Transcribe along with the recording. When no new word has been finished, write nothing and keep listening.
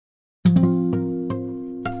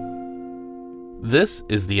This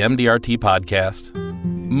is the MDRT Podcast.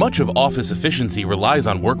 Much of office efficiency relies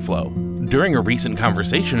on workflow. During a recent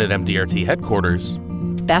conversation at MDRT headquarters,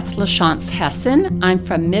 Beth LaChance Hessen. I'm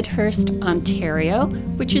from Midhurst, Ontario,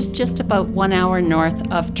 which is just about 1 hour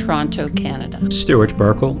north of Toronto, Canada. Stuart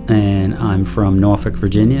Burkle, and I'm from Norfolk,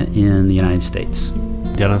 Virginia in the United States.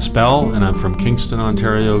 Dennis Bell, and I'm from Kingston,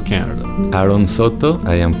 Ontario, Canada. Aaron Soto,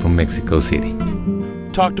 I am from Mexico City.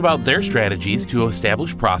 talked about their strategies to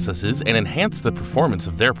establish processes and enhance the performance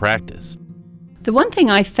of their practice. The one thing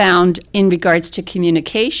I found in regards to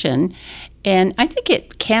communication, and I think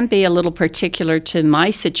it can be a little particular to my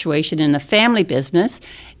situation in a family business,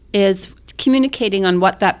 is communicating on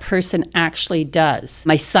what that person actually does.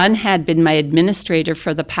 My son had been my administrator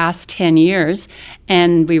for the past 10 years,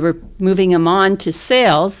 and we were moving him on to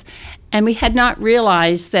sales, and we had not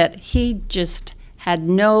realized that he just had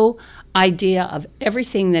no idea of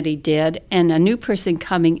everything that he did, and a new person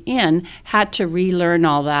coming in had to relearn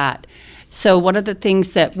all that. So one of the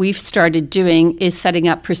things that we've started doing is setting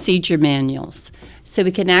up procedure manuals. So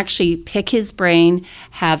we can actually pick his brain,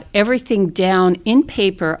 have everything down in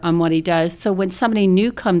paper on what he does, so when somebody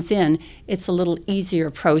new comes in, it's a little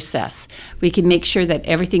easier process. We can make sure that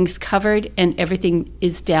everything's covered and everything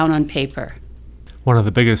is down on paper. One of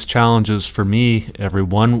the biggest challenges for me,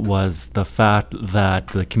 everyone, was the fact that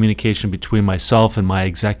the communication between myself and my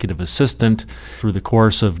executive assistant through the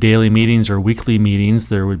course of daily meetings or weekly meetings,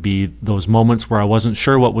 there would be those moments where I wasn't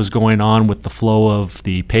sure what was going on with the flow of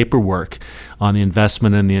the paperwork on the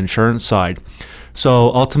investment and the insurance side.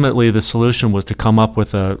 So ultimately the solution was to come up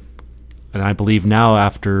with and I believe now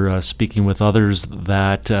after speaking with others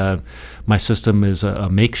that my system is a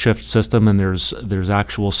makeshift system, and there's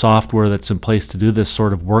actual software that's in place to do this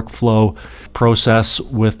sort of workflow process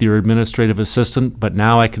with your administrative assistant. But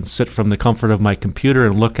now I can sit from the comfort of my computer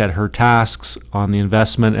and look at her tasks on the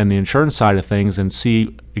investment and the insurance side of things and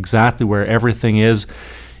see exactly where everything is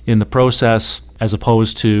in the process, as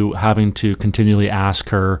opposed to having to continually ask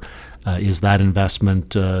her, is that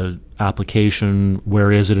investment application,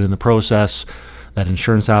 where is it in the process? That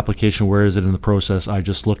insurance application, where is it in the process? I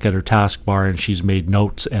just look at her taskbar and she's made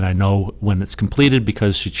notes, and I know when it's completed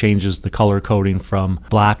because she changes the color coding from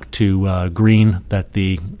black to green that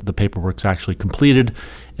the paperwork's actually completed.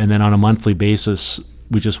 And then on a monthly basis,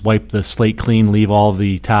 we just wipe the slate clean, leave all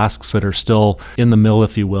the tasks that are still in the mill,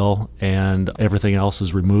 if you will, and everything else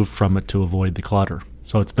is removed from it to avoid the clutter.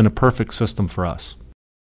 So it's been a perfect system for us.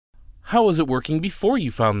 How was it working before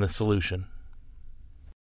you found this solution?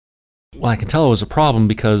 Well, I can tell it was a problem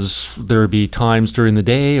because there would be times during the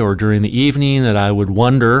day or during the evening that I would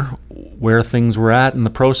wonder where things were at in the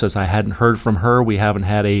process. I hadn't heard from her. We haven't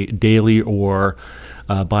had a daily or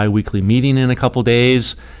bi-weekly meeting in a couple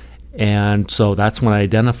days. And so that's when I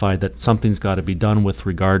identified that something's got to be done with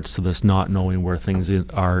regards to this not knowing where things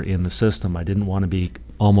are in the system. I didn't want to be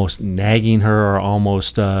almost nagging her or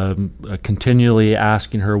almost continually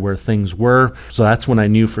asking her where things were. So that's when I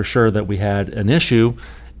knew for sure that we had an issue,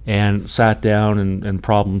 and sat down and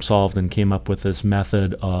problem solved and came up with this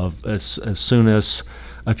method of as soon as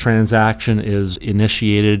a transaction is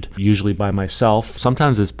initiated, usually by myself.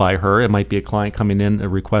 Sometimes it's by her. It might be a client coming in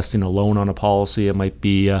requesting a loan on a policy. It might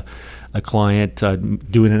be a client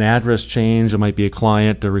doing an address change. It might be a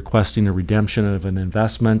client requesting a redemption of an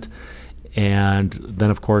investment. And then,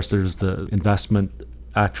 of course, there's the investment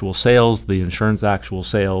actual sales, the insurance actual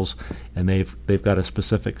sales, and they've got a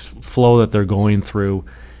specific flow that they're going through.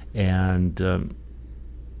 And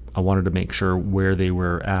I wanted to make sure where they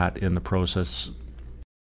were at in the process.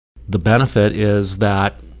 The benefit is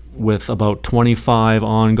that with about 25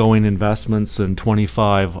 ongoing investments and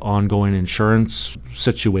 25 ongoing insurance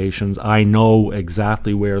situations, I know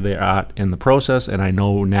exactly where they're at in the process, and I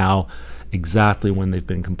know now exactly when they've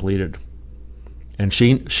been completed. And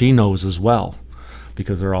she knows as well,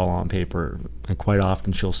 because they're all on paper. And quite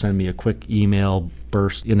often she'll send me a quick email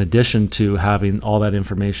burst. In addition to having all that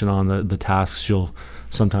information on the tasks, she'll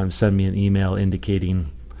sometimes send me an email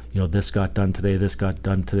indicating, this got done today, this got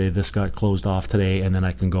done today, this got closed off today, and then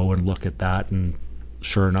I can go and look at that, and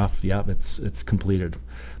sure enough, it's completed.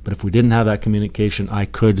 But if we didn't have that communication, I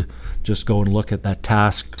could just go and look at that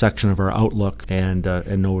task section of our Outlook and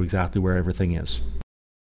know exactly where everything is.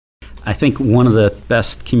 I think one of the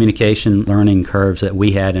best communication learning curves that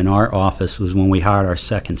we had in our office was when we hired our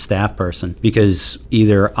second staff person, because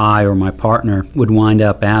either I or my partner would wind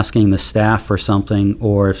up asking the staff for something,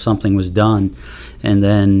 or if something was done, and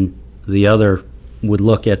then the other would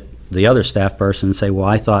look at the other staff person and say, well,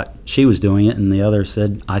 I thought she was doing it, and the other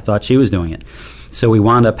said, I thought she was doing it. So we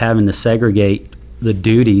wound up having to segregate the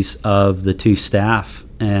duties of the two staff,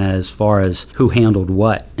 as far as who handled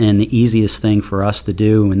what. And the easiest thing for us to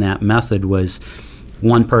do in that method was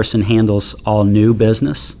one person handles all new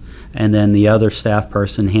business, and then the other staff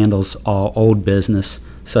person handles all old business,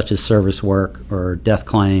 such as service work or death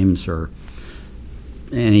claims or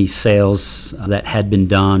any sales that had been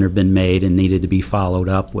done or been made and needed to be followed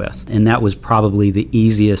up with. And that was probably the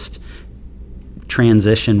easiest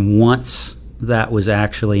transition once that was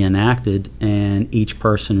actually enacted and each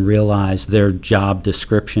person realized their job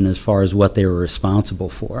description as far as what they were responsible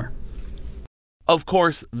for. Of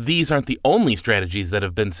course, these aren't the only strategies that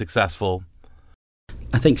have been successful.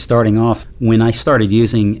 I think starting off, when I started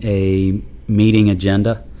using a meeting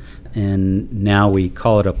agenda, and now we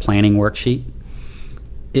call it a planning worksheet,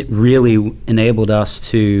 it really enabled us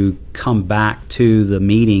to come back to the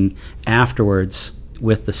meeting afterwards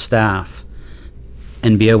with the staff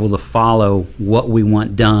and be able to follow what we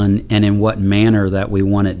want done and in what manner that we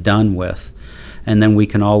want it done with. And then we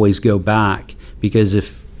can always go back, because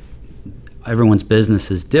if everyone's business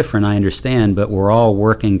is different, I understand, but we're all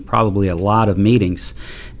working probably a lot of meetings.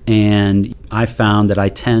 And I found that I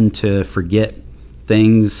tend to forget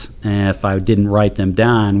things if I didn't write them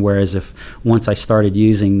down, whereas if once I started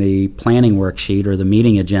using the planning worksheet or the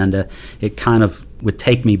meeting agenda, it kind of would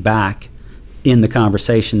take me back in the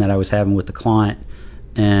conversation that I was having with the client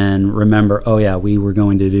and remember, oh yeah, we were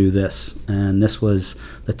going to do this, and this was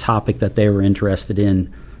the topic that they were interested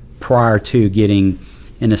in prior to getting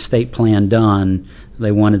an estate plan done.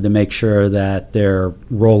 They wanted to make sure that their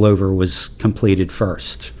rollover was completed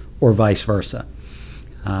first, or vice versa.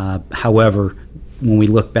 However, when we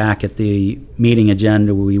look back at the meeting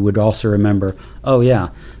agenda, we would also remember, oh yeah,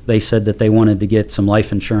 they said that they wanted to get some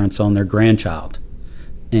life insurance on their grandchild.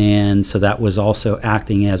 And so that was also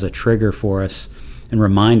acting as a trigger for us and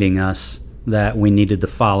reminding us that we needed to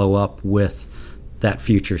follow up with that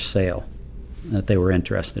future sale that they were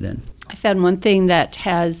interested in. I found one thing that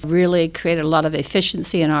has really created a lot of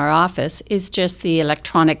efficiency in our office is just the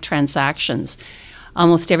electronic transactions.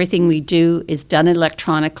 Almost everything we do is done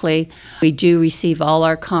electronically. We do receive all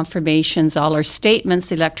our confirmations, all our statements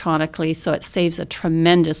electronically, so it saves a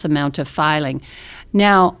tremendous amount of filing.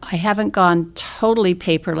 Now, I haven't gone totally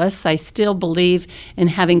paperless. I still believe in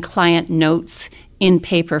having client notes in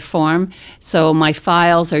paper form, so my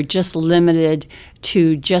files are just limited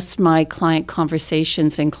to just my client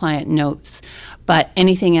conversations and client notes. But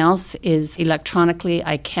anything else is electronically.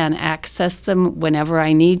 I can access them whenever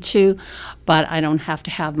I need to, but I don't have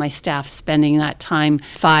to have my staff spending that time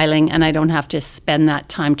filing, and I don't have to spend that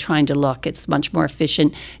time trying to look. It's much more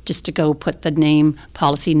efficient just to go put the name,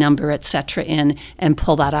 policy number, etc. in and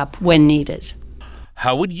pull that up when needed.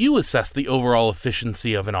 How would you assess the overall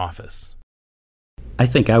efficiency of an office? I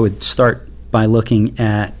think I would start by looking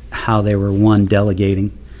at how they were, one,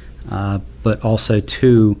 delegating, but also,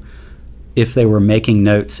 two, if they were making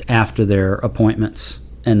notes after their appointments,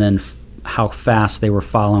 and then how fast they were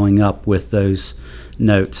following up with those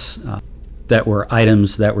notes that were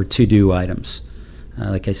items that were to-do items.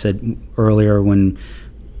 Like I said earlier, when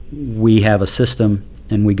we have a system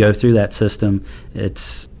and we go through that system,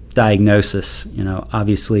 it's diagnosis,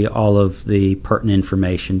 obviously all of the pertinent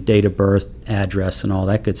information, date of birth, address, and all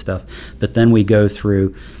that good stuff. But then we go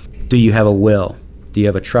through, do you have a will? Do you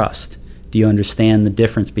have a trust? Do you understand the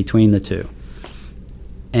difference between the two?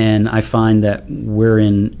 And I find that we're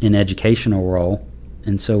in an educational role,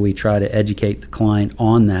 and so we try to educate the client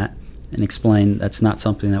on that and explain that's not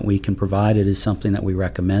something that we can provide. It is something that we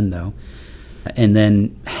recommend, though. And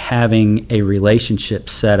then having a relationship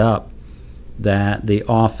set up that the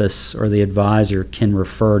office or the advisor can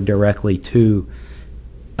refer directly to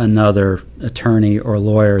another attorney or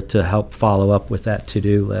lawyer to help follow up with that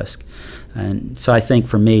to-do list. And so I think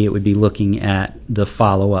for me it would be looking at the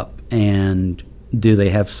follow-up, and do they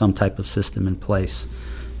have some type of system in place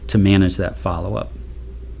to manage that follow-up?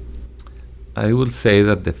 I will say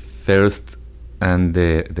that the first and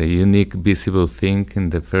the unique visible thing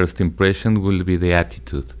in the first impression will be the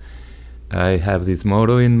attitude. I have this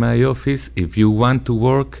motto in my office: if you want to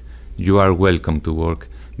work, you are welcome to work.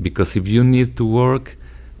 Because if you need to work,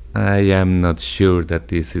 I am not sure that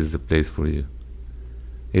this is the place for you.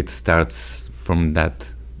 It starts from that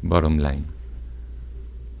bottom line.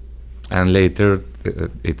 And later,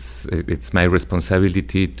 it's my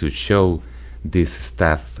responsibility to show this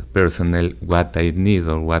staff personnel what I need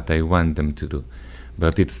or what I want them to do.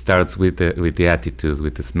 But it starts with the attitude,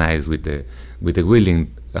 with the smiles, with the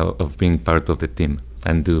willing of being part of the team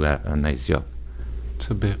and do a nice job.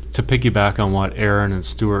 To piggyback on what Aaron and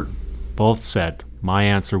Stuart both said, my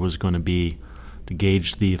answer was going to be to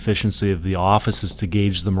gauge the efficiency of the office is to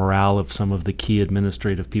gauge the morale of some of the key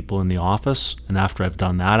administrative people in the office. And after I've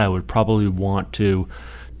done that, I would probably want to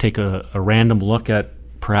take a random look at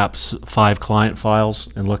perhaps 5 client files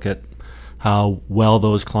and look at how well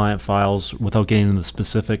those client files, without getting into the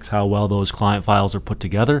specifics, how well those client files are put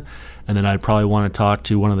together. And then I'd probably want to talk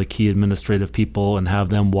to one of the key administrative people and have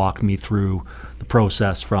them walk me through the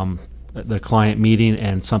process from the client meeting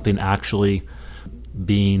and something actually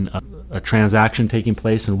being a transaction taking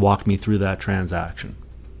place, and walk me through that transaction.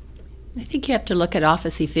 I think you have to look at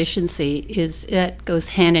office efficiency. It goes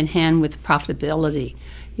hand in hand with profitability.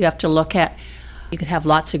 You have to look at, you could have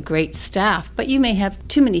lots of great staff, but you may have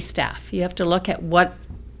too many staff. You have to look at what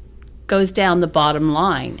goes down the bottom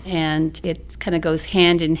line, and it kind of goes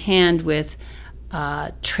hand in hand with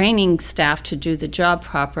training staff to do the job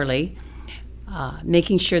properly,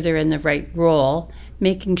 making sure they're in the right role,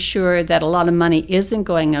 making sure that a lot of money isn't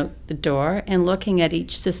going out the door, and looking at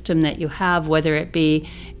each system that you have, whether it be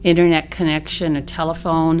internet connection, a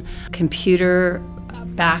telephone, computer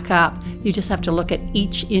backup. You just have to look at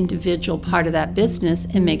each individual part of that business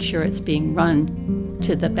and make sure it's being run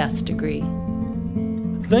to the best degree.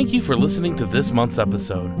 Thank you for listening to this month's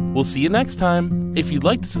episode. We'll see you next time. If you'd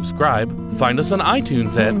like to subscribe, find us on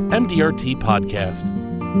iTunes at MDRT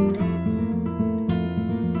Podcast.